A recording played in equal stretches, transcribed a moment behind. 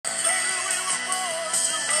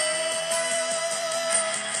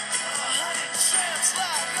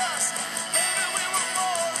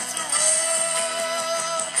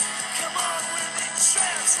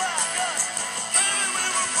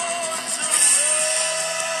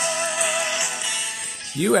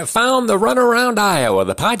You have found the Run Around Iowa,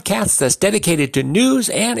 the podcast that's dedicated to news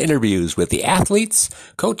and interviews with the athletes,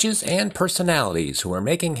 coaches, and personalities who are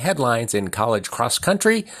making headlines in college cross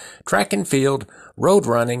country, track and field, road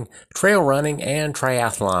running, trail running, and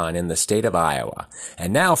triathlon in the state of Iowa.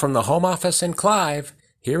 And now from the home office in Clive,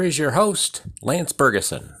 here is your host, Lance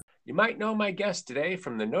Bergeson. You might know my guest today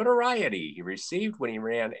from the notoriety he received when he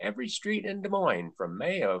ran every street in Des Moines from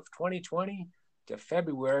May of 2020 to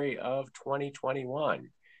February of 2021.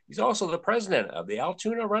 He's also the president of the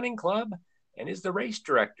Altoona Running Club and is the race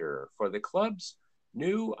director for the club's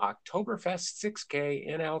new Oktoberfest 6K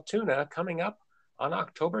in Altoona coming up on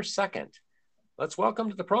October 2nd. Let's welcome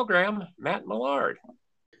to the program, Matt Millard.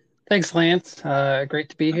 Thanks, Lance. Great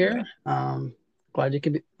to be here. Glad you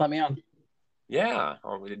could let me on. Yeah,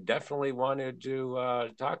 we definitely wanted to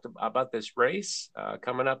talk about this race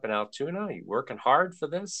coming up in Altoona. You're working hard for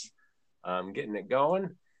this, getting it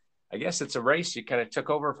going. I guess it's a race you kind of took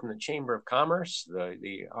over from the Chamber of Commerce.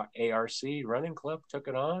 The ARC Running Club took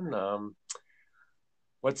it on.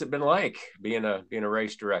 What's it been like being a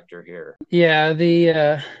race director here? Yeah,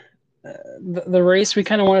 the race, we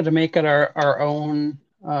kind of wanted to make it our own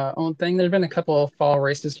thing. There's been a couple of fall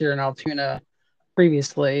races here in Altoona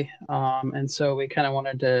previously, and so we kind of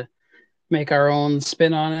wanted to make our own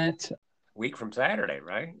spin on it. Week from Saturday,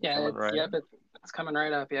 right? Yeah, it's coming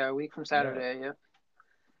right up. Yeah, a week from Saturday. Yeah.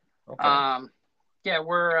 Okay. Yeah,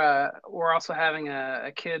 we're also having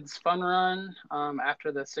a kids fun run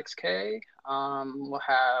after the 6K. We'll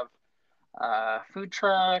have food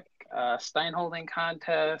truck, stein holding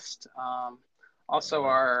contest. Also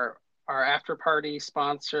our after party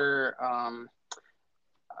sponsor,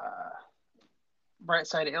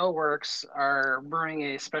 Brightside Ale Works, are brewing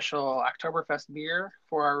a special Oktoberfest beer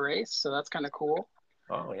for our race, so that's kind of cool.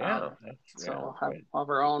 Oh yeah. So we'll have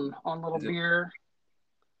our own little beer.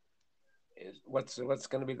 What's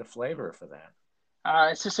going to be the flavor for that?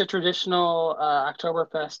 It's just a traditional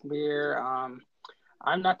Oktoberfest beer.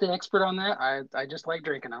 I'm not the expert on that. I just like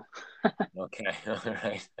drinking them. Okay, all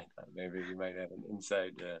right. Maybe you might have an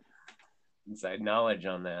inside knowledge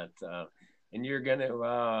on that. And you're going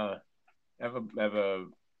to have a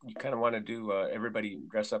you kind of want to do everybody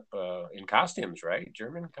dress up in costumes, right?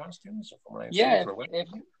 German costumes. Yeah.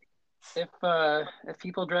 If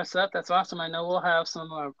people dress up, that's awesome. I know we'll have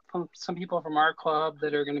some people from our club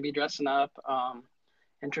that are going to be dressing up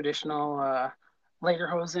in traditional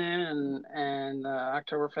lederhosen and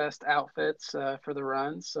Oktoberfest outfits for the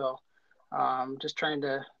run. So just trying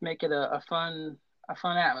to make it a fun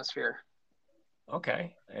atmosphere.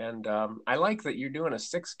 Okay, and I like that you're doing a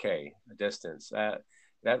 6K distance.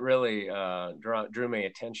 That really drew my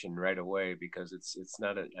attention right away because it's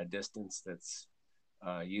not a distance that's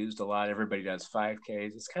used a lot. Everybody does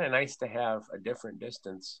 5Ks. It's kind of nice to have a different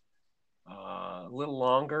distance, a little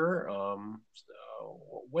longer.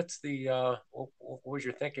 What was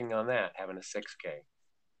your thinking on that, having a 6K?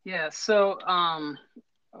 Yeah, so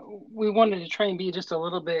we wanted to try and be just a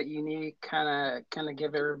little bit unique, kind of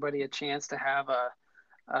give everybody a chance to have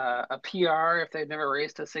a PR if they've never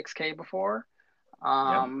raced a 6K before.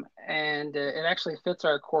 And it actually fits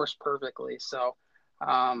our course perfectly. So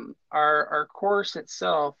our course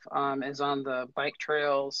itself is on the bike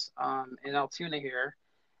trails in Altoona here,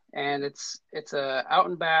 and it's out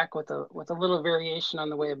and back with a little variation on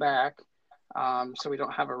the way back. So we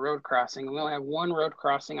don't have a road crossing. We only have one road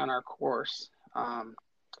crossing on our course, and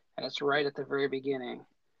it's right at the very beginning.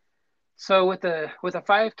 So with a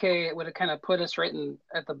 5K, it would have kind of put us right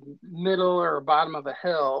at the middle or bottom of a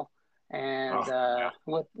hill. And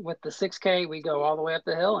with the 6K, we go all the way up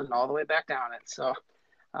the hill and all the way back down it. So,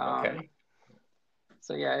 okay.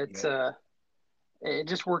 So yeah, it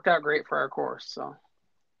just worked out great for our course. So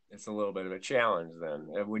it's a little bit of a challenge then.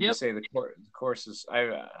 Would you say the course is?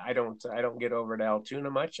 I don't get over to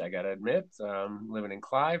Altoona much. I got to admit, living in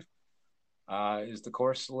Clive, is the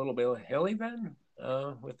course a little bit hilly then?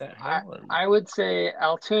 With that hill? I would say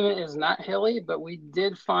Altoona is not hilly, but we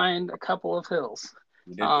did find a couple of hills.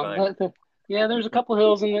 You did find yeah, there's a couple of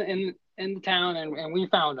hills in the town, and we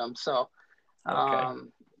found them. So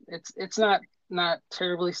it's not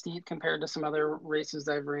terribly steep compared to some other races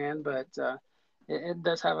I've ran, but it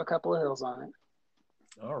does have a couple of hills on it.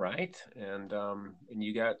 All right, and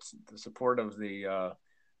you got the support of the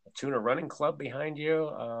Altoona Running Club behind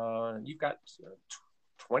you. You've got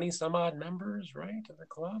 20 some odd members, right, of the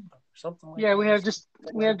club, or something like that. We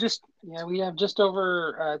have just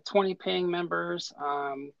over 20 paying members.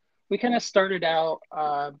 We kind of started out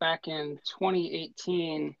back in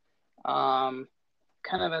 2018, kind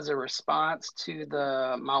of as a response to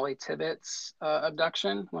the Molly Tibbetts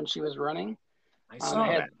abduction when she was running. I I saw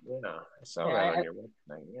had that. Yeah, I saw yeah, that on your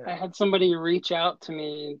website. I Yeah. had somebody reach out to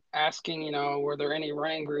me asking, were there any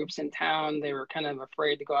running groups in town? They were kind of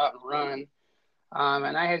afraid to go out and run.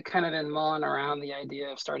 And I had kind of been mulling around the idea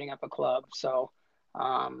of starting up a club. So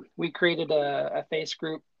we created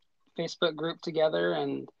Facebook group together,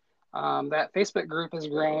 and that Facebook group has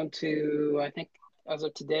grown to, I think, as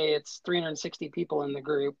of today, it's 360 people in the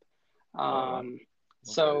group. Oh, wow. Um,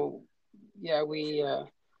 Okay. so yeah, we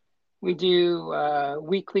do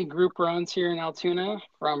weekly group runs here in Altoona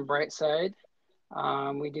from Brightside.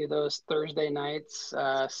 We do those Thursday nights,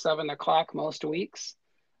 7 o'clock most weeks.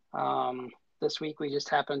 Um, this week we just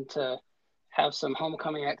happened to have some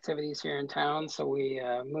homecoming activities here in town, so we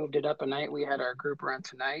moved it up a night. We had our group run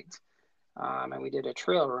tonight, and we did a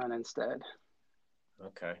trail run instead.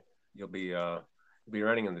 Okay. You'll be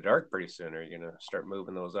running in the dark pretty soon. Are you gonna start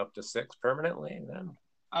moving those up to 6 permanently then?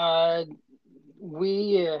 Uh,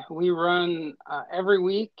 we run every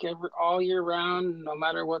week, all year round, no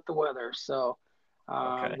matter what the weather. So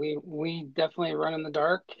Okay. we definitely run in the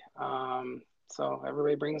dark. So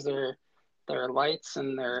everybody brings their lights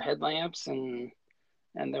and their headlamps and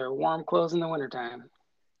their warm clothes in the wintertime.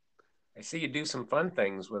 I see you do some fun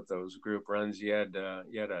things with those group runs. You had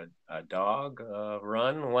a dog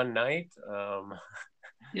run one night.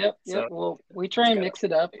 Yep. So Well, we try it's and kind of mix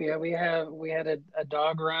it up. Yeah, we had a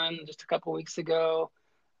dog run just a couple weeks ago.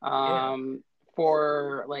 yeah. Um,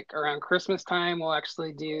 for like around Christmas time, we'll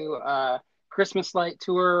actually do a Christmas light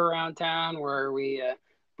tour around town where we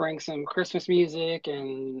bring some Christmas music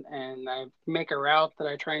and I make a route that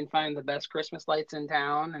I try and find the best Christmas lights in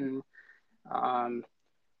town, and um,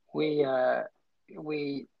 we uh,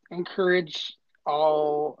 we encourage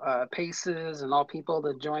all paces and all people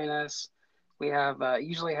to join us. We have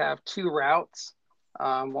usually have two routes.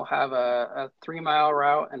 We'll have a 3 mile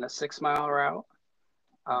route and a 6 mile route.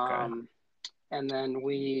 Okay. Um, and then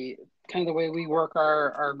we kind of the way we work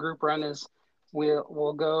our group run is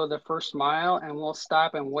we'll go the first mile and we'll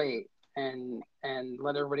stop and wait and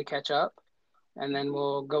let everybody catch up. And then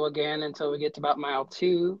we'll go again until we get to about mile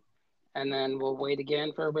two, and then we'll wait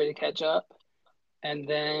again for everybody to catch up. And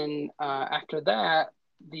then after that,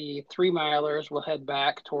 the 3 milers will head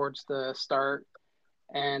back towards the start,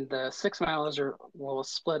 and the 6 milers will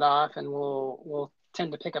split off, and we'll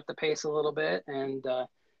tend to pick up the pace a little bit and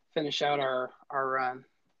finish out our run.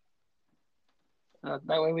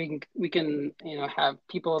 That way we can have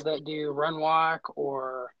people that do run walk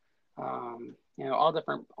or all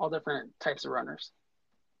different types of runners.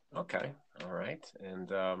 Okay. All right.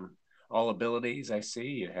 And all abilities I see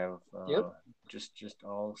you have Yep. just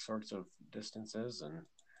all sorts of distances and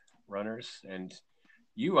runners. And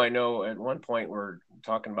you, I know at one point we're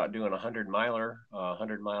talking about doing 100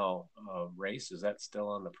 mile race. Is that still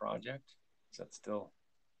on the project? Is that still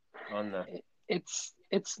on the It's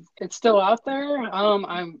still out there.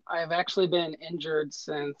 I've actually been injured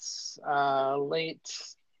since late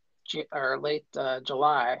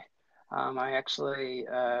July. I actually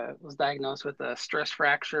was diagnosed with a stress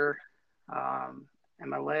fracture in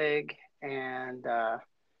my leg, and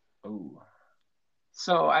oh,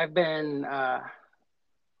 so I've been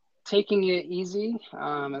taking it easy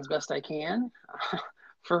as best I can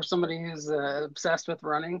for somebody who's obsessed with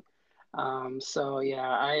running. So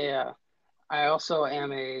yeah, I also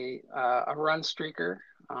am a run streaker.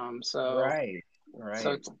 Um, so right,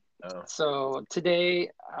 so right. Oh, so today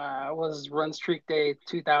was run streak day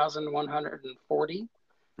 2,140.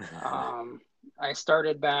 Um, I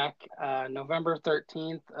started back November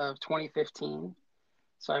 13th of 2015.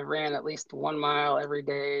 So I've ran at least 1 mile every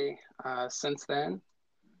day since then.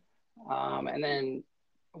 And then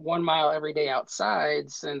 1 mile every day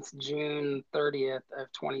outside since June 30th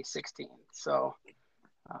of 2016. So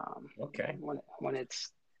okay. when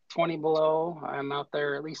it's 20 below, I'm out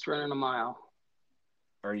there at least running a mile.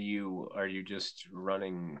 Are you just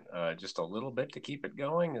running just a little bit to keep it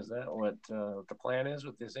going? Is that what the plan is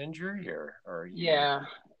with this injury, or are you Yeah,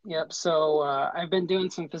 yep. So I've been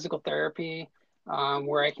doing some physical therapy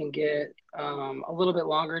where I can get a little bit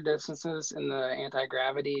longer distances in the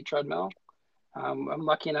anti-gravity treadmill. I'm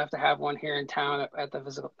lucky enough to have one here in town at the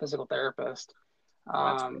physical therapist. well,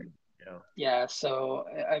 that's Um, great. Yeah. yeah, so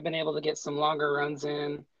I've been able to get some longer runs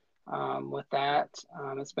in with that.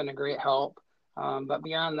 It's been a great help. But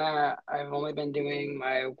beyond that, I've only been doing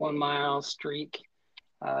my 1 mile streak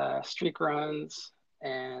runs,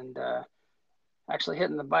 and actually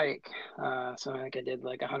hitting the bike. So I think I did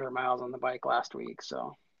like 100 miles on the bike last week.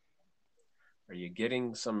 So Are you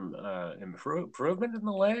getting some improvement in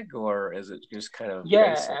the leg, or is it just kind of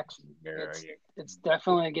yeah, basic? actually, Or are it's you? it's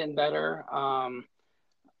definitely getting better.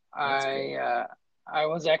 That's I good. I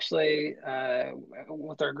was actually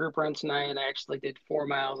with our group run tonight. I actually did 4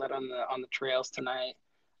 miles out on the trails tonight,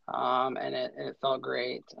 and it felt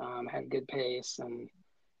great. Had good pace Oh,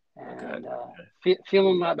 good. and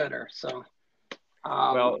feeling a lot better. So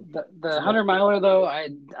Well, the to the 100 miler though, I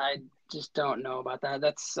just don't know about that.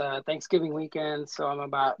 That's Thanksgiving weekend, so I'm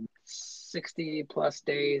about 60 plus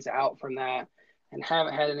days out from that, and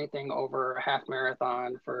haven't had anything over a half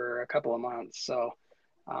marathon for a couple of months. So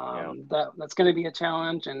yeah. that's going to be a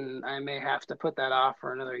challenge, and I may have to put that off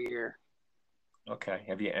for another year. Okay.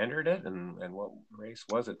 Have you entered it, and what race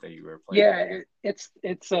was it that you were planning Yeah, to do?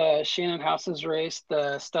 it's Shannon House's race,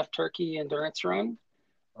 the Stuffed Turkey Endurance Run.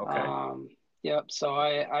 Okay. Um, yep. So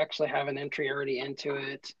I actually have an entry already into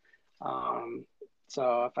it. Um,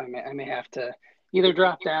 so if I may have to either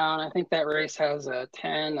drop down. I think that race has a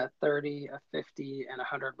 10, a 30, a 50, and a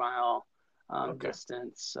 100 mile Okay.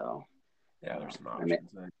 distance. So Yeah, there's some I may,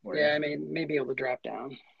 options then for you. yeah, I may be able to drop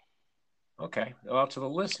down. Okay. Well, to the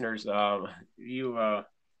listeners, you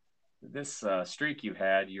this streak you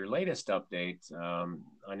had, your latest update on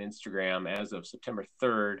Instagram as of September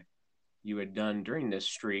 3rd, you had done during this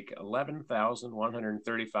streak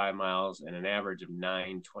 11,135 miles and an average of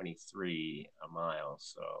 923 a mile.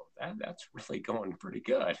 So that's really going pretty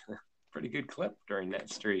good. Pretty good clip during that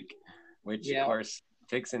streak, which of Yeah. course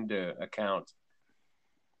takes into account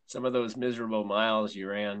some of those miserable miles you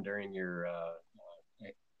ran during your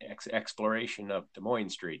exploration of Des Moines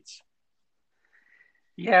streets.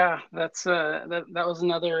 Yeah, that was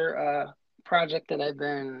another project that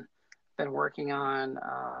been working on.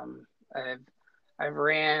 I've I've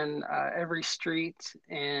ran every street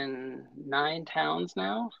in 9 towns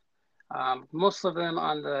now. Most of them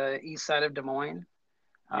on the east side of Des Moines.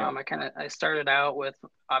 Yep. I started out with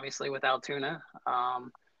obviously with Altoona,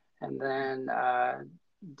 and then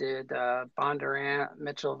did Bondurant,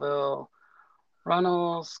 Mitchellville,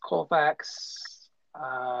 Runnels, Colfax,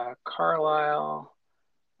 Carlisle.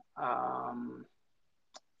 Um,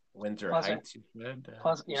 Windsor Pleasant, Heights, you said.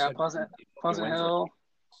 Pleasant, You yeah, said Pleasant Windsor. Hill,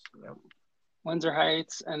 Yep. Windsor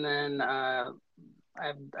Heights, and then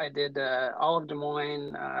I did all of Des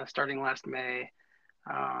Moines starting last May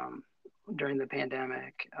um, during the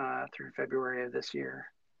pandemic through February of this year.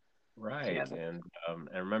 So yeah, Right. And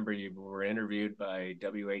I remember you were interviewed by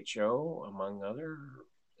WHO, among other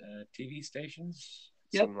TV stations.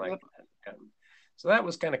 It yep, seemed like yep, so that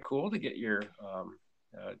was kind of cool to get your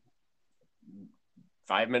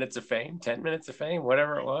 5 minutes of fame, 10 minutes of fame,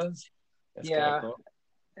 whatever it was. That's kind of yeah, cool.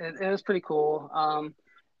 it was pretty cool.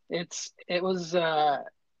 It's it was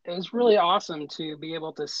really awesome to be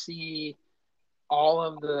able to see all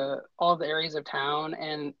of the areas of town,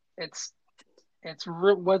 and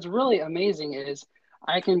what's really amazing is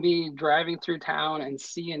I can be driving through town and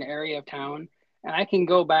see an area of town, and I can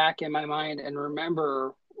go back in my mind and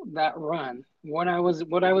remember that run, what I was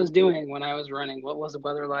doing when I was running, what was the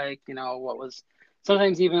weather like, what was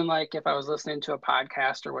sometimes even like if I was listening to a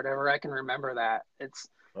podcast or whatever, I can remember that. It's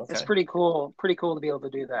Okay. pretty cool to be able to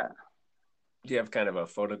do that. Do you have kind of a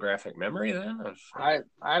photographic memory then?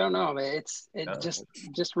 I don't know, but it Uh,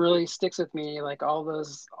 just really sticks with me. Like all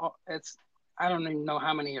those, it's I don't even know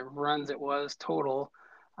how many runs it was total,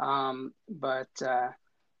 but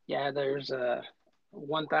yeah, there's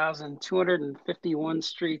 1,251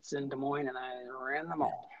 streets in Des Moines, and I ran them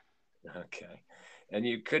all. Okay. And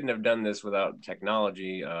you couldn't have done this without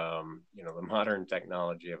technology, the modern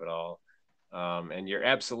technology of it all. And you're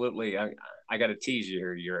absolutely, I got to tease you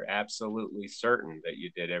here, you're absolutely certain that you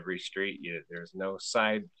did every street. There's no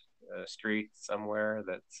side street somewhere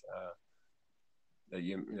that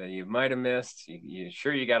you might have missed. You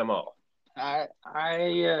sure you got them all? I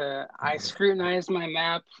scrutinized my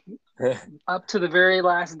map up to the very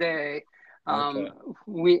last day. Um,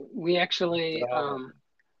 Okay. we actually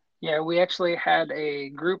Yeah, we actually had a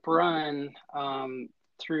group run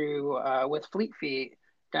through with Fleet Feet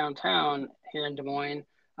downtown here in Des Moines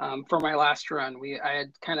for my last run. I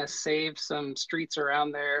had kind of saved some streets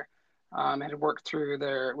around there, had worked through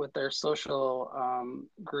with their social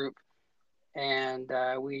group, and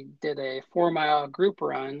we did a 4 mile group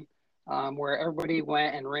run where everybody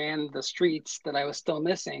went and ran the streets that I was still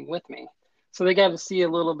missing with me. So they got to see a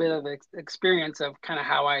little bit of experience of kind of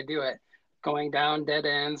how I do it, going down dead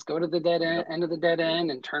ends, go to the Yep. end of the dead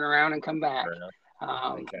end, and turn around and come back. Fair enough.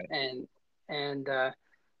 Um, Okay. and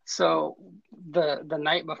so the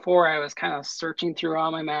night before, I was kind of searching through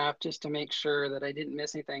all my map just to make sure that I didn't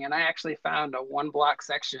miss anything, and I actually found a 1 block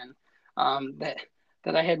section that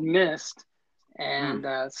I had missed. Hmm.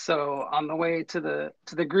 And so on the way to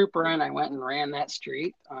the group run, I went and ran that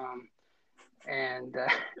street, and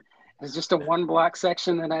It's just a one block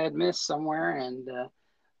section that I had missed somewhere. And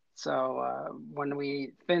so when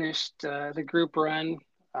we finished the group run,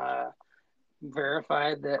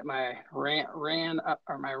 verified that my my run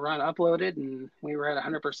uploaded and we were at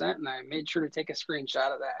 100%, and I made sure to take a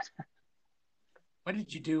screenshot of that. What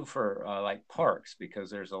did you do for like parks? Because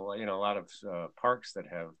there's a lot of parks that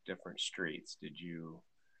have different streets.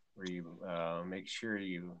 Were you make sure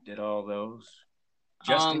you did all those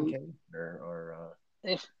just in Um, case, or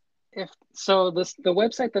if if so, the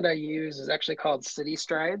website that I use is actually called City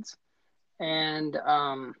Strides, and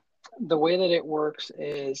the way that it works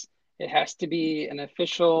is it has to be an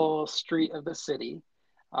official street of the city,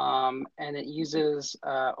 and it uses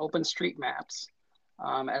Open Street Maps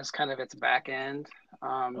as kind of its back end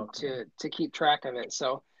okay, to keep track of it.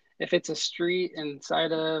 So if it's a street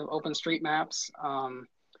inside of Open Street Maps,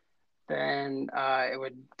 then it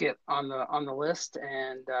would get on the list.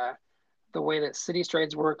 And the way that City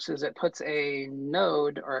Strides works is it puts a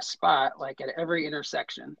node or a spot like at every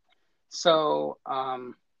intersection. So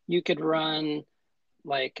you could run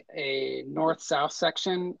like a north-south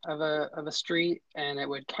section of a street, and it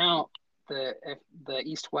would count the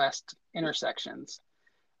east-west intersections.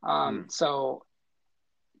 hmm. So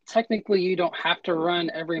technically, you don't have to run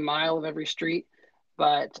every mile of every street,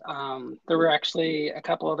 but there were actually a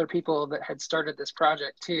couple other people that had started this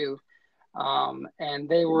project too, and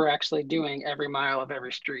they were actually doing every mile of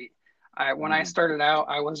every street. When I Hmm. started out,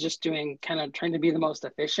 I was just doing kind of trying to be the most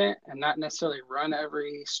efficient and not necessarily run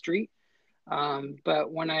every street.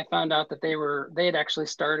 But when I found out that they had actually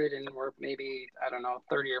started and were maybe, I don't know,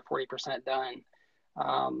 30 or 40% done,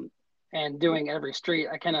 um, and doing every street,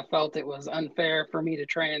 I kind of felt it was unfair for me to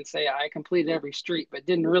try and say I completed every street, but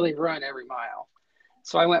didn't really run every mile.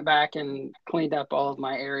 So I went back and cleaned up all of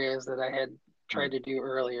my areas that I had tried Hmm. to do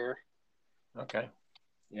earlier. Okay,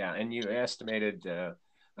 yeah, and you estimated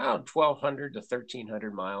about 1,200 to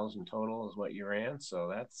 1,300 miles in total is what you ran. So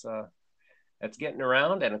that's getting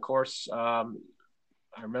around. And of course, I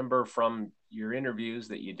remember from your interviews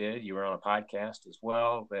that you did, you were on a podcast as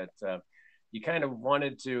well, that you kind of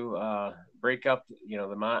wanted to break up,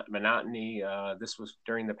 the monotony. This was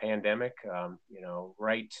during the pandemic,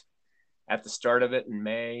 right at the start of it in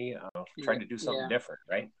May, trying Yep. to do something Yeah. different,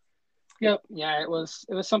 right? Yep. Yeah. It was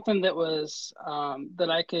something that was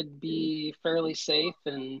that I could be fairly safe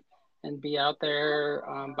and be out there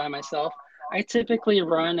by myself. I typically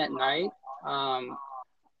run at night. Um,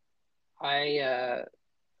 I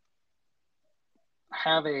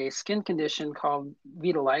have a skin condition called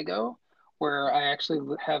vitiligo, where I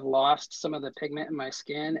actually have lost some of the pigment in my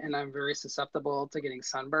skin, and I'm very susceptible to getting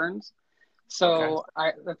sunburns. Okay. So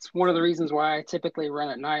that's one of the reasons why I typically run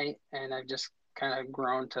at night, and I've just kind of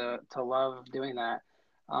grown to love doing that.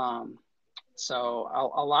 Um, so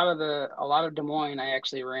a lot of Des Moines I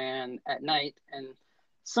actually ran at night, and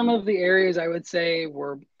some of the areas I would say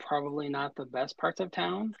were probably not the best parts of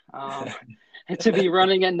town to be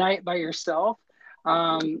running at night by yourself.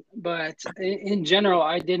 But in general,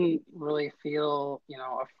 I didn't really feel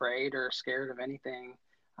afraid or scared of anything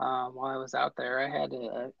while I was out there. I had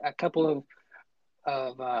a couple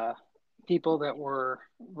of people that were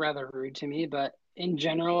rather rude to me, but in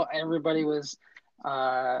general, everybody was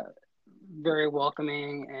uh, very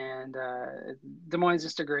welcoming, and Des Moines is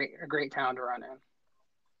just a great town to run in.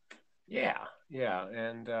 Yeah, yeah,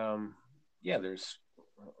 and yeah, there's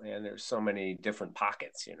so many different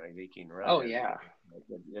pockets, you can run Oh in. yeah,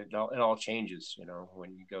 It all changes,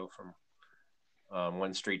 when you go from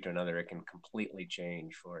one street to another, it can completely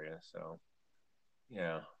change for you. So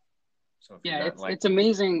yeah, so if you're yeah. not It's like, it's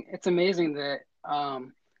amazing. It's amazing that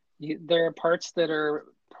there are parts there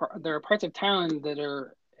are parts of town that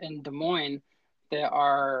are in Des Moines that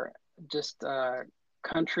are just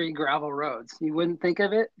country gravel roads. You wouldn't think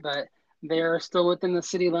of it, but they are still within the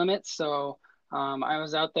city limits. So I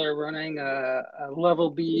was out there running a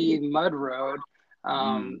level B mud road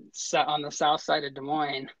mm, on the south side of Des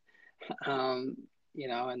Moines, um,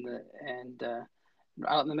 and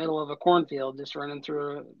out in the middle of a cornfield, just running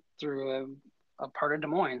through a part of Des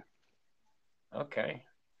Moines. okay,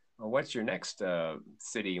 well, what's your next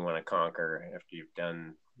city you want to conquer after you've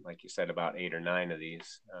done, like you said, about 8 or 9 of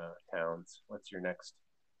these towns? What's your next?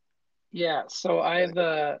 Yeah, so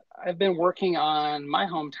I've been working on my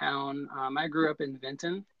hometown. I grew up in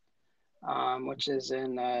Vinton, which is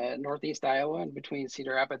in northeast Iowa, in between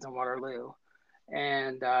Cedar Rapids and Waterloo.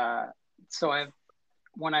 And so I've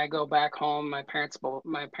when I go back home, my parents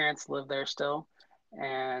live there still,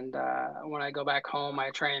 and when I go back home, I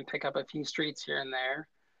try and pick up a few streets here and there.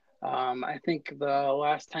 I think the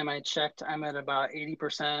last time I checked, I'm at about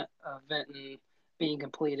 80% of Vinton being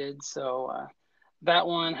completed. So that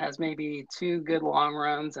one has maybe two good long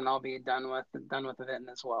runs, and I'll be done with the event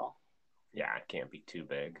as well. Yeah, it can't be too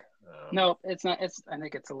big. No, it's not. It's I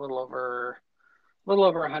think it's a little over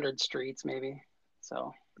 100 streets maybe.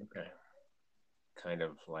 So Okay. Kind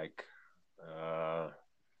of like uh,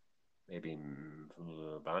 maybe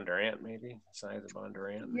Bondurant, maybe size of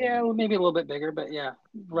Bondurant, yeah, maybe well, maybe a little bit bigger, but yeah, a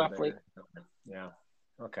little roughly. bigger. Okay. Yeah.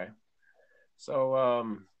 Okay. So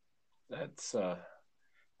that's uh,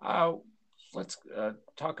 let's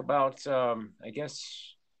talk about I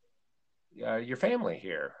guess your family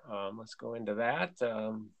here. Let's go into that.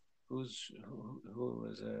 Who's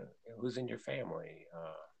in your family?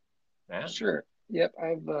 Matt. Sure. Yep,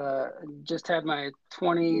 I've just had my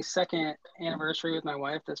 22nd anniversary with my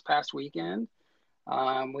wife this past weekend.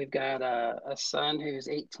 We've got a son who's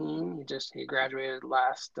 18. He graduated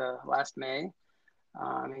last May.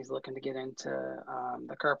 He's looking to get into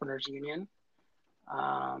the Carpenters Union.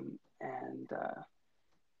 And Okay.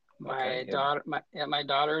 my daughter, my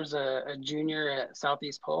daughter's a junior at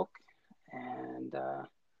Southeast Polk, and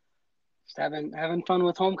just having fun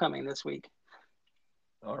with homecoming this week.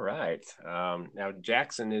 All right. Now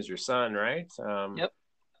Jackson is your son, right? Yep.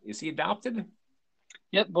 Is he adopted?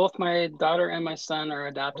 Yep, both my daughter and my son are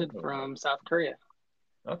adopted Oh, from South Korea.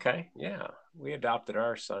 okay. Yeah, we adopted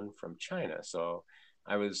our son from China, so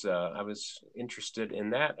I was interested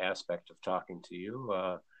in that aspect of talking to you,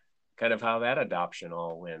 kind of how that adoption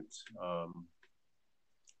all went,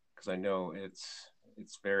 because I know it's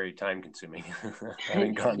very time consuming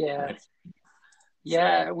having gone through Yeah, it. So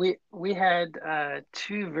yeah, we had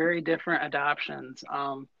two very different adoptions.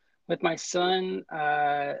 With my son,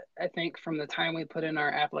 I think from the time we put in our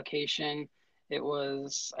application, it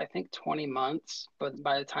was I think 20 months, but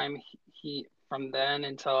by the time he from then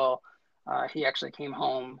until he actually came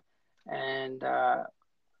home, and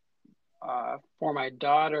for my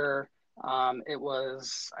daughter, it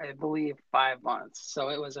was, I believe, 5 months. So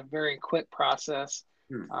it was a very quick process.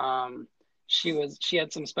 hmm, Um, she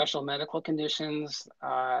had some special medical conditions,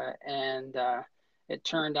 and it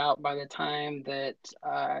turned out by the time that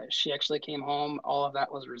she actually came home, all of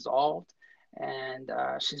that was resolved, and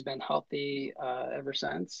she's been healthy ever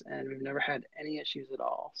since, and we've never had any issues at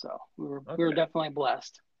all. So we were okay, definitely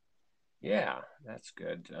blessed. yeah, that's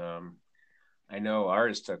good. I know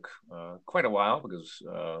ours took quite a while because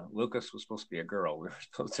Lucas was supposed to be a girl. We were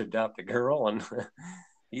supposed to adopt a girl, and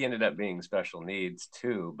he ended up being special needs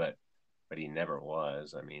too. But he never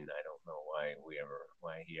was. I mean, I don't know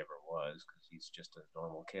why he ever was, because he's just a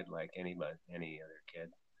normal kid like any other kid.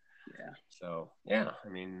 Yeah. So yeah, I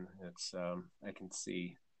mean, it's I can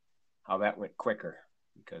see how that went quicker,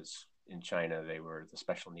 because in China the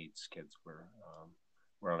special needs kids were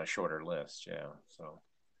on a shorter list. Yeah.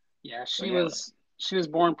 Yeah, So she yeah. was she was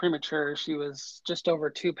born premature. She was just over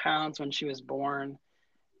 2 pounds when she was born,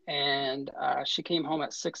 and she came home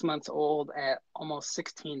at 6 months old at almost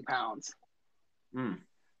 16 pounds. Mm,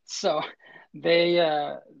 So they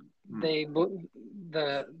mm.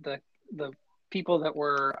 the people that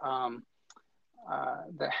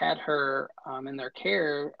had her in their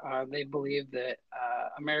care, they believed that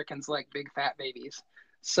Americans like big fat babies.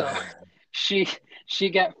 So she she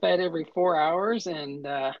got fed every 4 hours, and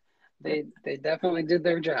they definitely did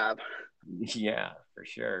their job. Yeah, for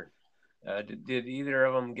sure. Did either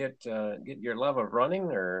of them get your love of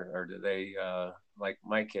running, or do they like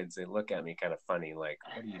my kids? They look at me kind of funny, like,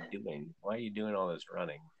 "What are you doing? Why are you doing all this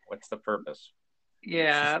running? What's the purpose?"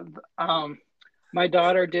 Yeah, my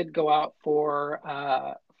daughter did go out for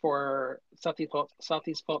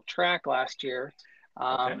Southeast Folk track last year.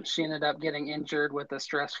 Okay. She ended up getting injured with a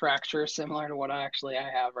stress fracture, similar to what I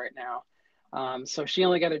have right now. So she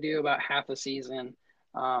only got to do about half a season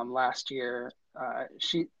last year.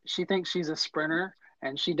 She thinks she's a sprinter,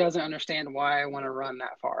 and she doesn't understand why I want to run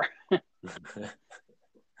that far.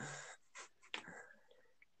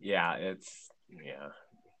 Yeah, it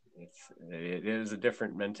is a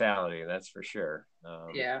different mentality, that's for sure.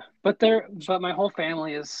 Yeah, but my whole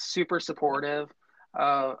family is super supportive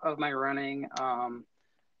of my running.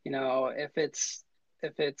 If it's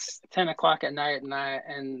 10 o'clock at night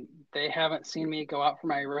and they haven't seen me go out for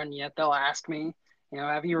my run yet, they'll ask me,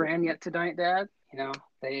 have you ran yet tonight, Dad?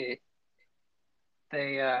 They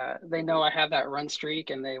they know I have that run streak,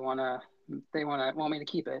 and they want me to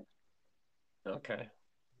keep it. Okay.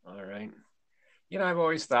 All right. I've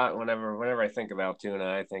always thought, whenever I think of Altoona,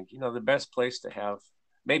 I think, the best place to have,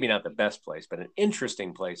 maybe not the best place, but an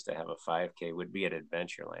interesting place to have a 5K would be at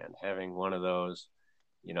Adventureland. Having one of those,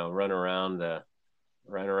 run around the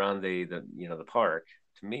park.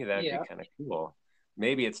 To me, that'd be Yeah, kind of cool.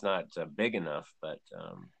 Maybe it's not big enough, but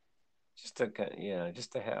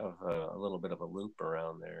just to have a little bit of a loop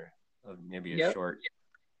around there, maybe a Yep. short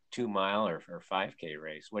 2 mile or 5K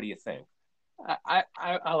race. What do you think?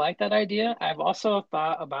 I like that idea. I've also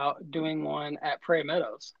thought about doing one at Prairie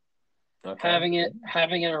Meadows, Okay.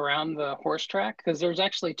 having it around the horse track because there's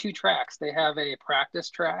actually two tracks. They have a practice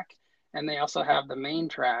track and they also have the main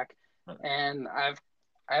track. And I've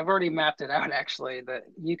already mapped it out actually that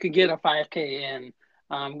you could get a 5K in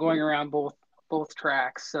going around both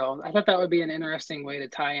tracks. So I thought that would be an interesting way to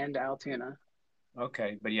tie into Altoona.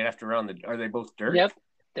 Okay, but you have to run the. Are they both dirt? Yep,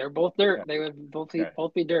 they're both dirt. Okay. They would Okay.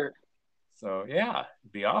 both be dirt. So yeah,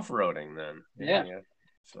 be off roading then. Yeah, Yeah. yeah.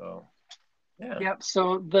 So yeah, Yep.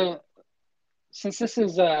 So the since this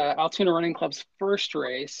is Altoona Running Club's first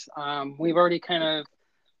race, we've already kind of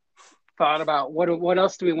thought about what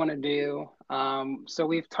else do we want to do. So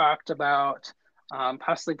we've talked about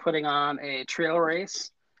possibly putting on a trail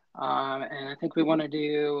race, and I think we want to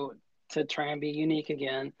do to try and be unique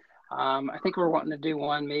again. I think we're wanting to do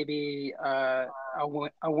one maybe a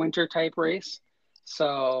winter type race,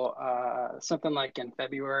 so something like in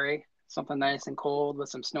February, something nice and cold with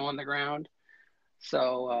some snow on the ground.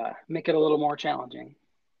 So make it a little more challenging.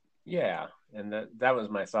 yeah. And that was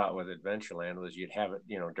my thought with Adventureland was you'd have it,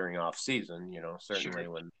 during off season, certainly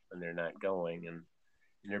Sure. when they're not going, and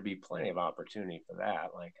there'd be plenty of opportunity for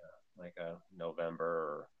that, like a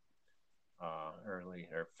November or early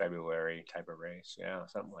or February type of race. Yeah,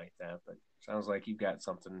 something like that. But sounds like you've got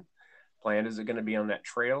something planned. Is it going to be on that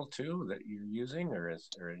trail too that you're using, or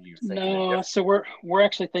are you thinking of No, different? so we're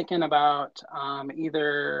actually thinking about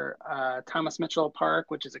either Thomas Mitchell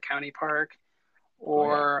Park, which is a county park, Oh yeah,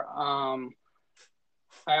 or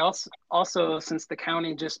I also since the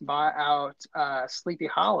county just bought out Sleepy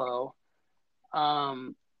Hollow,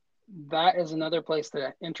 um, that is another place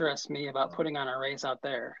that interests me about putting on a race out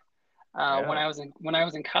there. yeah, When I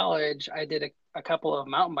was in college, I did a couple of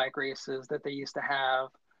mountain bike races that they used to have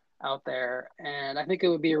out there, and I think it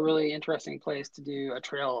would be a really interesting place to do a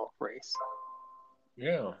trail race.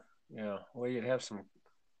 yeah, yeah. Well, you'd have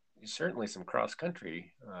certainly some cross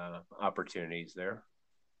country opportunities there.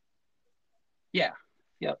 Yeah.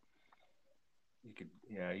 Yep. You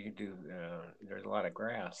could do. There's a lot of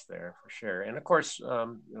grass there for sure, and of course,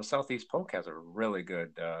 Southeast Polk has a really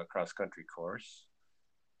good cross country course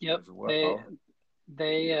Yep. as well.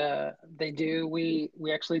 They do. We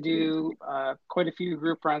actually do quite a few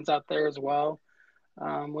group runs out there as well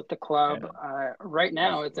with the club. Yeah, Right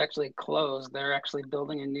now, it's excellent. actually closed. They're actually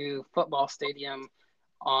building a new football stadium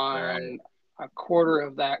Right. on a quarter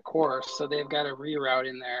of that course, so they've got a reroute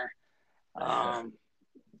in there. Um,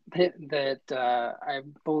 that I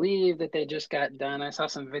believe that they just got done. I saw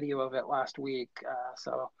some video of it last week.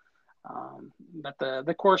 But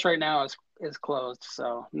the course right now is closed,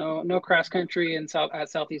 so no cross country in South at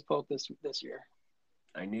Southeast Polk this year.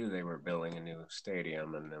 I knew they were building a new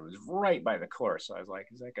stadium, and it was right by the course. So I was like,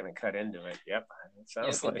 "Is that going to cut into it?" Yep, it Yep,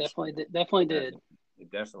 sounds it like definitely that. did.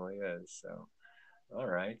 It definitely is. So, all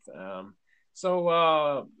right.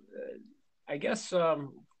 So I guess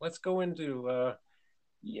let's go into.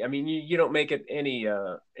 I mean, you don't make it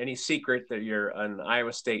any secret that you're an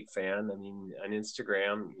Iowa State fan. I mean, on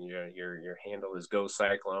Instagram, your handle is Go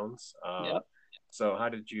Cyclones. Yep. So how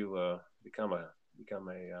did you become a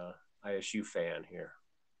ISU fan here?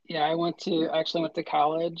 Yeah, I actually went to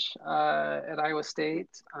college at Iowa State.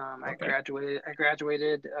 Okay. I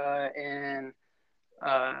graduated in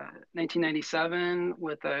 1997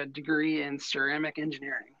 with a degree in ceramic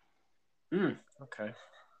engineering. Okay.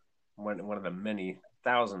 One of the many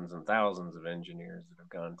thousands and thousands of engineers that have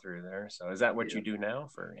gone through there. So is that what you Yep. do now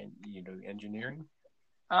for you do engineering?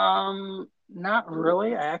 Not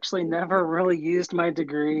really. I actually never really used my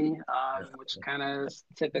degree, which kind of is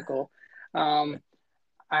typical. Um,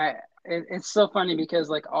 I it's so funny because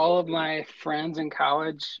like all of my friends in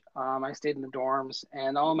college, I stayed in the dorms,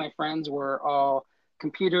 and all of my friends were all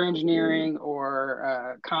computer engineering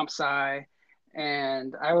or comp sci,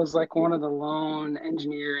 and I was like one of the lone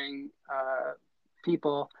engineering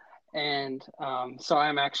people, and so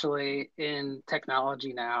I'm actually in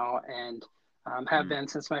technology now, and have Hmm. been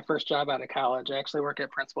since my first job out of college. I actually work at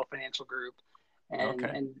Principal Financial Group,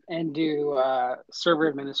 Okay. and do server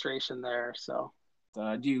administration there. So.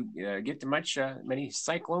 Do you get to many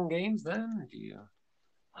Cyclone games then? Do you?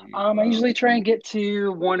 Are you? I usually try and get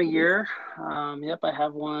to one a year. Yep, I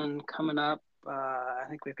have one coming up. I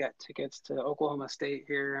think we've got tickets to Oklahoma State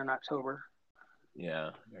here in October.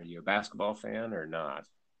 Yeah. Are you a basketball fan or not?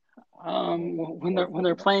 When Or they're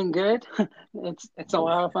football? playing good, it's a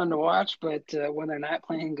lot of fun to watch. But when they're not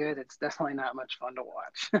playing good, it's definitely not much fun to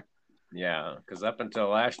watch. Yeah, because up until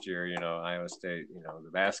last year, Iowa State,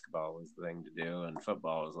 the basketball was the thing to do, and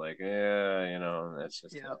football was like, yeah, that's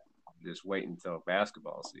Yeah. just wait until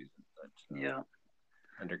basketball season. But Yeah.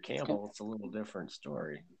 under It's gonna, Campbell, it's a little different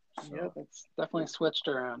story. yep, So it's definitely switched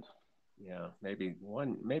around. yeah, maybe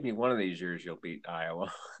one of these years you'll beat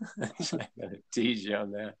Iowa. So I'm gonna tease you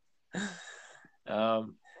on that.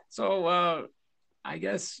 Um, so I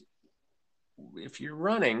guess if you're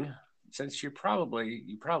running, since you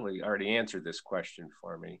probably already answered this question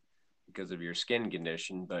for me because of your skin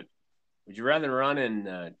condition, but would you rather run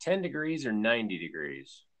in 10 degrees or 90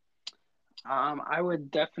 degrees? I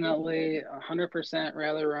would definitely 100%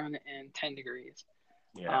 rather run in 10 degrees.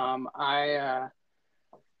 Yeah.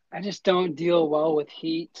 I just don't deal well with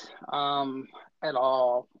heat at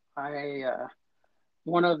all. I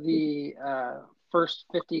One of the first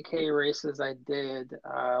 50K races I did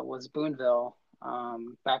was Boonville,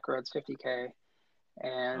 Backroads 50K,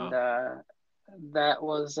 and Oh, that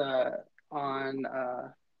was on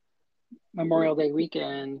Memorial Day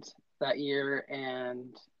weekend that year,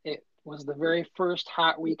 and it was the very first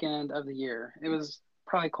hot weekend of the year. It was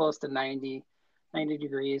probably close to 90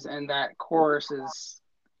 degrees, and that course is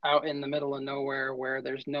out in the middle of nowhere where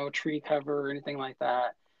there's no tree cover or anything like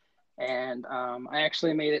that. And I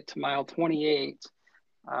actually made it to mile 28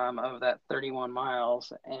 of that 31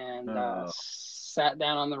 miles and oh, sat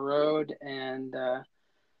down on the road and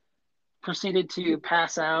proceeded to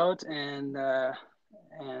pass out and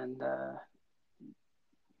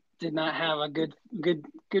did not have a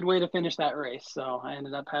good way to finish that race. So I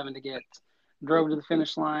ended up having to get drove to the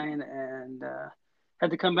finish line and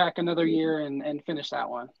had to come back another year and finish that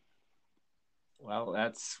one. well,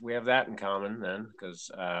 we have that in common then,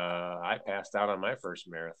 because I passed out on my first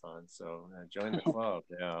marathon, so I joined the club.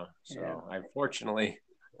 Yeah, Yeah. so I fortunately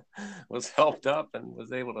was helped up and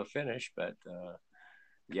was able to finish, but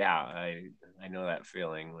yeah, I know that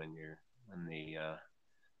feeling when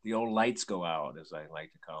the old lights go out, as I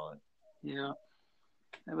like to call it. Yeah.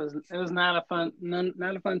 It was not a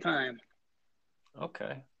not a fun time.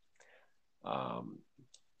 Okay. Um,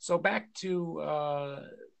 so back to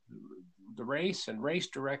the race and race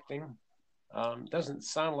directing. Doesn't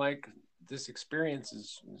sound like this experience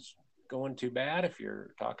is going too bad if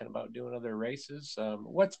you're talking about doing other races.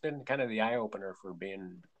 What's been kind of the eye opener for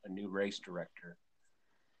being a new race director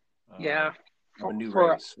uh, Yeah. of For a new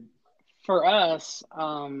for race? for us,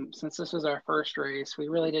 since this was our first race, we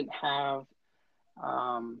really didn't have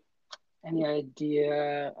um, any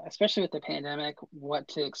idea, especially with the pandemic, what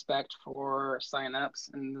to expect for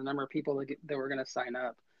signups and the number of people that were going to sign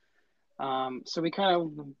up. So we kind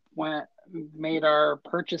of made our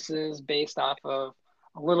purchases based off of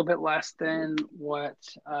a little bit less than what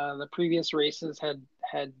the previous races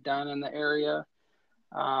had done in the area.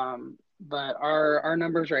 But our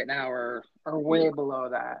numbers right now are way below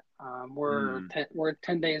that. Mm, We're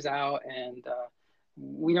 10 days out, and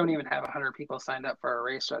we don't even have 100 people signed up for our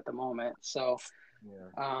race at the moment. So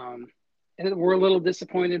yeah. um, we're a little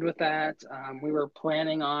disappointed with that. We were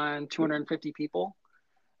planning on 250 people.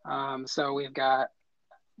 So we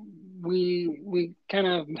kind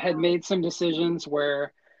of had made some decisions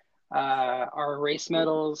where our race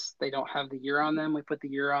medals, they don't have the year on them. We put the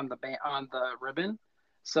year on on the ribbon,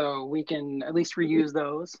 so we can at least reuse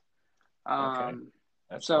those. Okay. Um,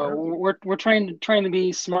 That's so smart. we're trying to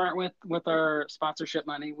be smart with our sponsorship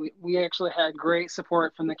money. We actually had great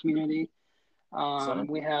support from the community. Excellent.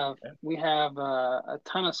 We have a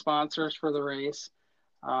ton of sponsors for the race,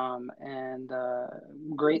 and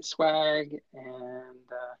great swag. And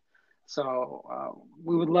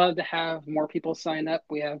we would love to have more people sign up.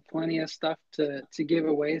 We have plenty of stuff to give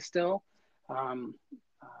away still. Um,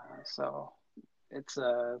 so it's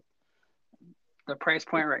the price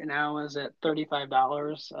point right now is at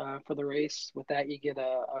 $35 for the race. With that, you get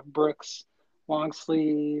a Brooks long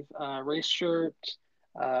sleeve race shirt,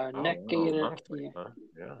 Oh, neck wow. gaiter. Long sleeve, Yeah, huh?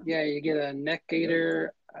 Yeah. yeah, you get a neck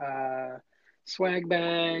gaiter, swag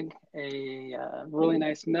bag, a really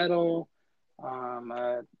nice medal,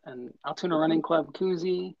 an Altoona Running Club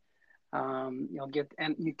koozie. And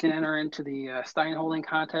you can enter into the Stein holding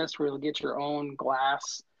contest where you'll get your own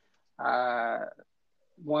glass uh,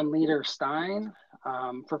 1 liter Stein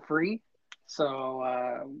for free. So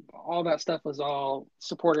all that stuff was all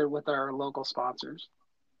supported with our local sponsors.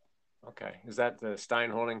 Okay. Is that the Stein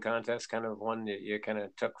holding contest kind of one that you kind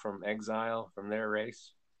of took from Exile from their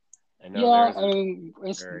race? I know Yeah, theirs I is mean,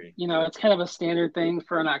 very, it's kind of a standard thing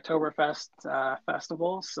for an Oktoberfest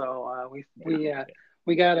festival. So yeah.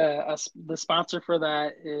 we got the sponsor for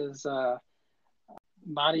that is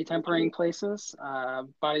Body Tempering Places,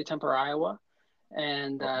 Body Temper Iowa,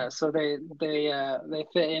 and Okay. so they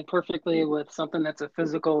fit in perfectly with something that's a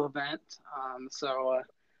physical event. So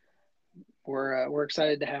we're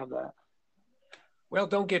excited to have that. Well,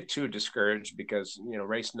 don't get too discouraged because,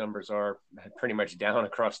 race numbers are pretty much down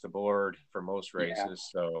across the board for most Yeah, races.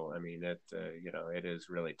 So, I mean, it is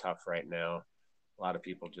really tough right now. A lot of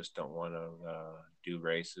people just don't want to do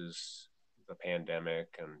races, the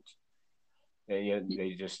pandemic, and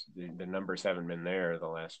the numbers haven't been there the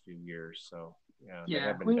last few years. So, yeah, they yeah.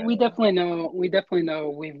 have been We down. definitely know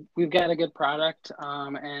we've got a good product,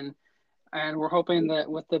 and we're hoping that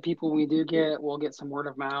with the people we do get, we'll get some word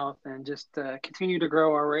of mouth and just continue to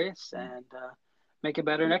grow our race and make it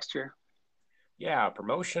better next year. Yeah,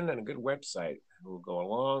 promotion and a good website will go a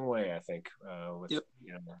long way, I think, with Yep.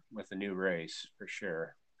 with the new race for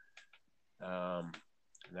sure. Um,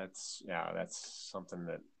 and that's something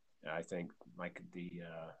that I think like the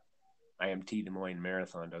IMT Des Moines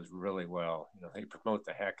Marathon does really well. They promote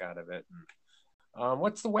the heck out of it. And,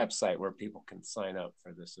 what's the website where people can sign up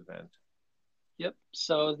for this event? Yep.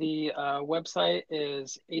 So the website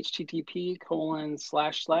is http://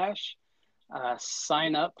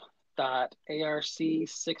 sign up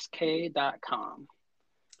arc6k.com.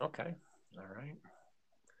 Okay, all right.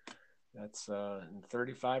 That's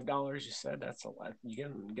 $35. You said that's a lot. You're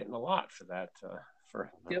getting a lot for that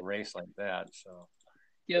for a Yep. race like that. So,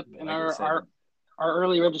 Yep. And like I said, our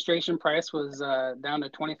early registration price was down to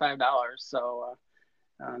 $25. So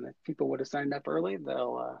if people would have signed up early, they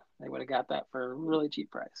would have got that for a really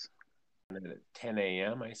cheap price. at 10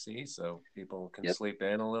 a.m. I see, so people can Yep. sleep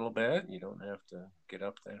in a little bit. You don't have to get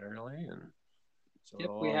up that early, and so Yep.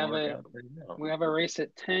 it'll all work out pretty well. We have a race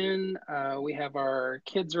at 10. We have our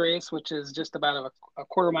kids race, which is just about a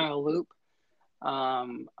quarter mile loop.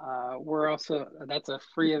 We're also That's a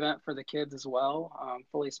free event for the kids as well,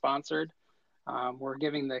 fully sponsored. We're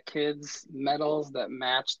giving the kids medals that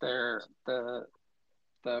match the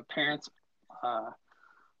parents' uh,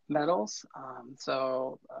 medals.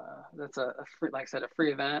 So that's a free, like I said, a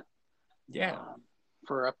free event. Yeah, Um,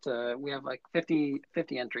 we have like 50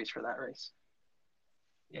 entries for that race.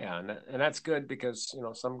 yeah, and that's good because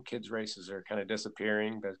some kids races are kind of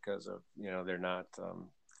disappearing because of they're not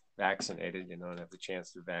vaccinated. Don't have the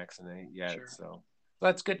chance to vaccinate yet, Sure. so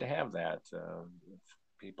that's good to have that. If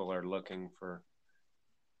people are looking for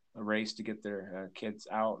a race to get their kids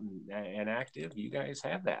out and active, you guys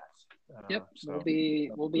have that. Yep. So We'll be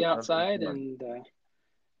something outside, fun. and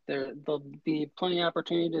there'll be plenty of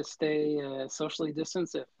opportunity to stay socially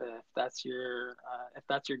distanced if that's your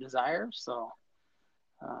desire. So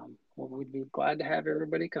we'd be glad to have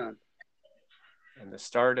everybody come. And the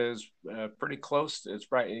start is pretty close.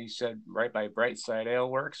 It's right. You said right by Brightside Ale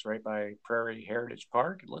Works, right by Prairie Heritage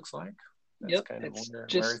Park. It looks like that's Yep, kind of it's where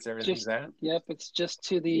everything's at. yep, it's just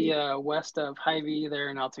to the west of Hy-Vee there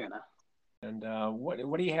in Altoona. And what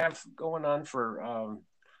do you have going on for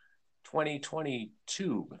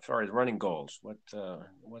 2022 as far as running goals?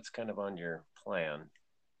 What's kind of on your plan?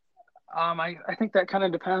 I think that kind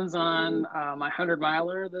of depends on my 100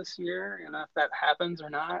 miler this year and if that happens or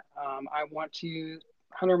not. I want to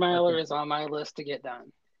 100 miler is on my list to get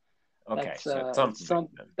done. Okay, so something.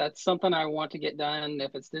 That's something I want to get done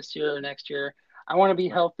if it's this year or next year. I want to be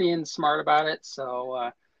healthy and smart about it,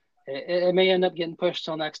 so it may end up getting pushed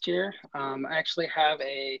till next year. I actually have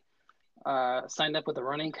a signed up with a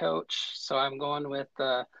running coach, so I'm going with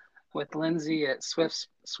Lindsay at Swift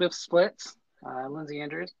Splits, Lindsay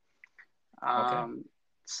Andrews. Okay. Um,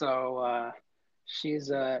 so she's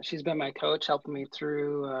been my coach, helping me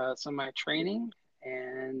through some of my training,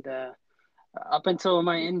 and up until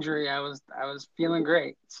my injury, I was feeling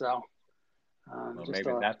great. So Well, just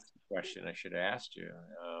maybe that's the question I should have asked you.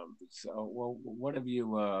 Well, what have you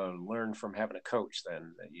learned from having a coach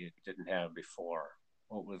then that you didn't have before?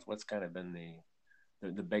 What's kind of been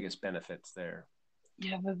the biggest benefits there?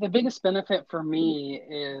 yeah, the biggest benefit for me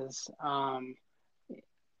is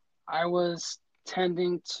I was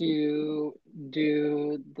tending to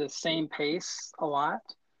do the same pace a lot.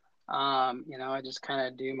 I just kind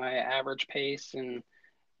of do my average pace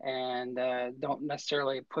and don't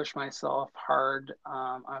necessarily push myself hard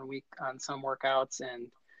on some workouts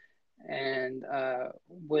and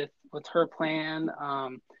with her plan,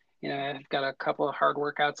 I've got a couple of hard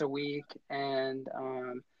workouts a week and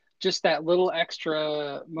just that little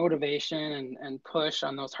extra motivation and push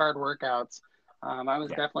on those hard workouts. I was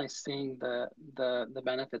Yeah. definitely seeing the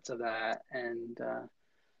benefits of that, and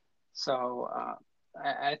so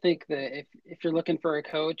I think that if you're looking for a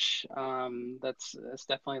coach, that's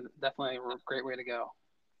definitely a great way to go.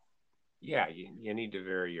 Yeah, you need to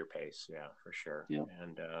vary your pace. Yeah, for sure. Yeah.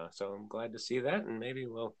 And so I'm glad to see that, and maybe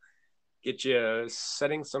we'll get you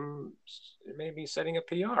maybe setting a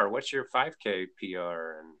PR. What's your 5K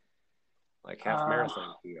PR and like half Uh,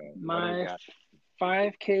 marathon PR? What do we my got?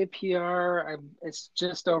 5K PR, it's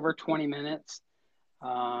just over 20 minutes.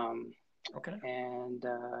 Um, Okay. and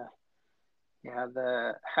yeah,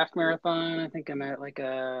 the half marathon, I think I'm at like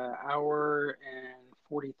a hour and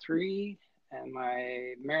 43, and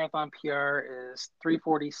my marathon PR is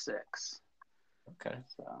 3:46. Okay.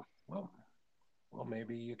 So, Well,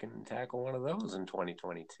 maybe you can tackle one of those in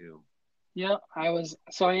 2022. yeah, I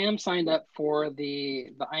am signed up for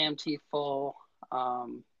the IMT full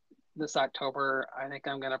this October. I think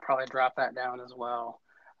I'm gonna probably drop that down as well.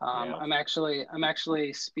 Yeah. I'm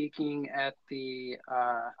actually speaking at the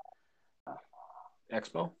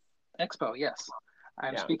Expo? expo. Yes,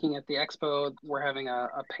 I'm Yeah. speaking at the expo. We're having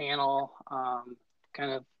a panel,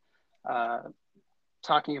 kind of uh,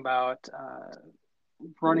 talking about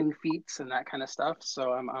running feats and that kind of stuff.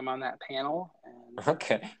 So I'm on that panel, and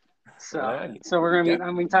Okay. so Well, we're you gonna be I'm definitely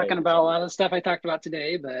gonna be talking about a lot of the stuff I talked about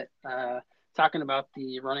today, but talking about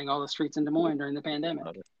the running all the streets in Des Moines during the pandemic.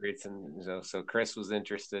 other streets, and so Chris was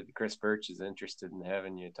interested. Chris Birch is interested in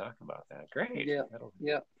having you talk about that. Great. Yep. That'll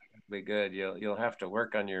Yep. be good. You'll have to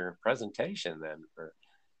work on your presentation then for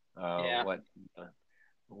Yeah. uh,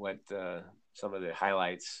 what some of the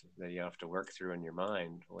highlights that you have to work through in your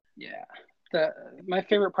mind. Yeah. The My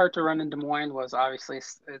favorite part to run in Des Moines was obviously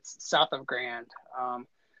it's south of Grand.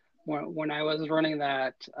 When I was running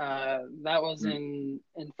that, that was in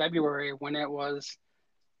February when it was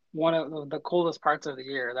one of the coolest parts of the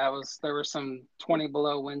year. There were some 20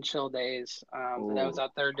 below wind chill days that I was Ooh.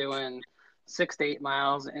 out there doing 6 to 8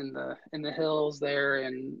 miles in the hills there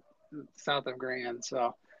in south of Grand.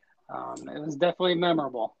 So it was definitely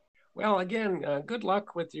memorable. Well, again, good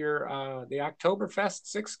luck with your the Oktoberfest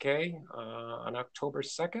 6K on October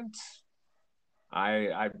 2nd.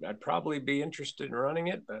 I'd probably be interested in running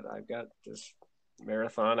it, but I've got this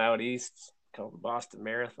marathon out east called the Boston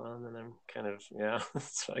Marathon, and I'm kind of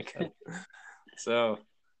so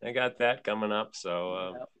I got that coming up.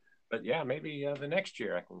 So, Yep. but yeah, maybe the next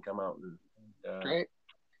year I can come out Great.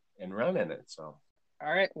 and run in it. So,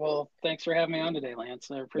 All right. Well, thanks for having me on today, Lance.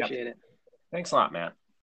 I yep. appreciate it. Thanks a lot, Matt.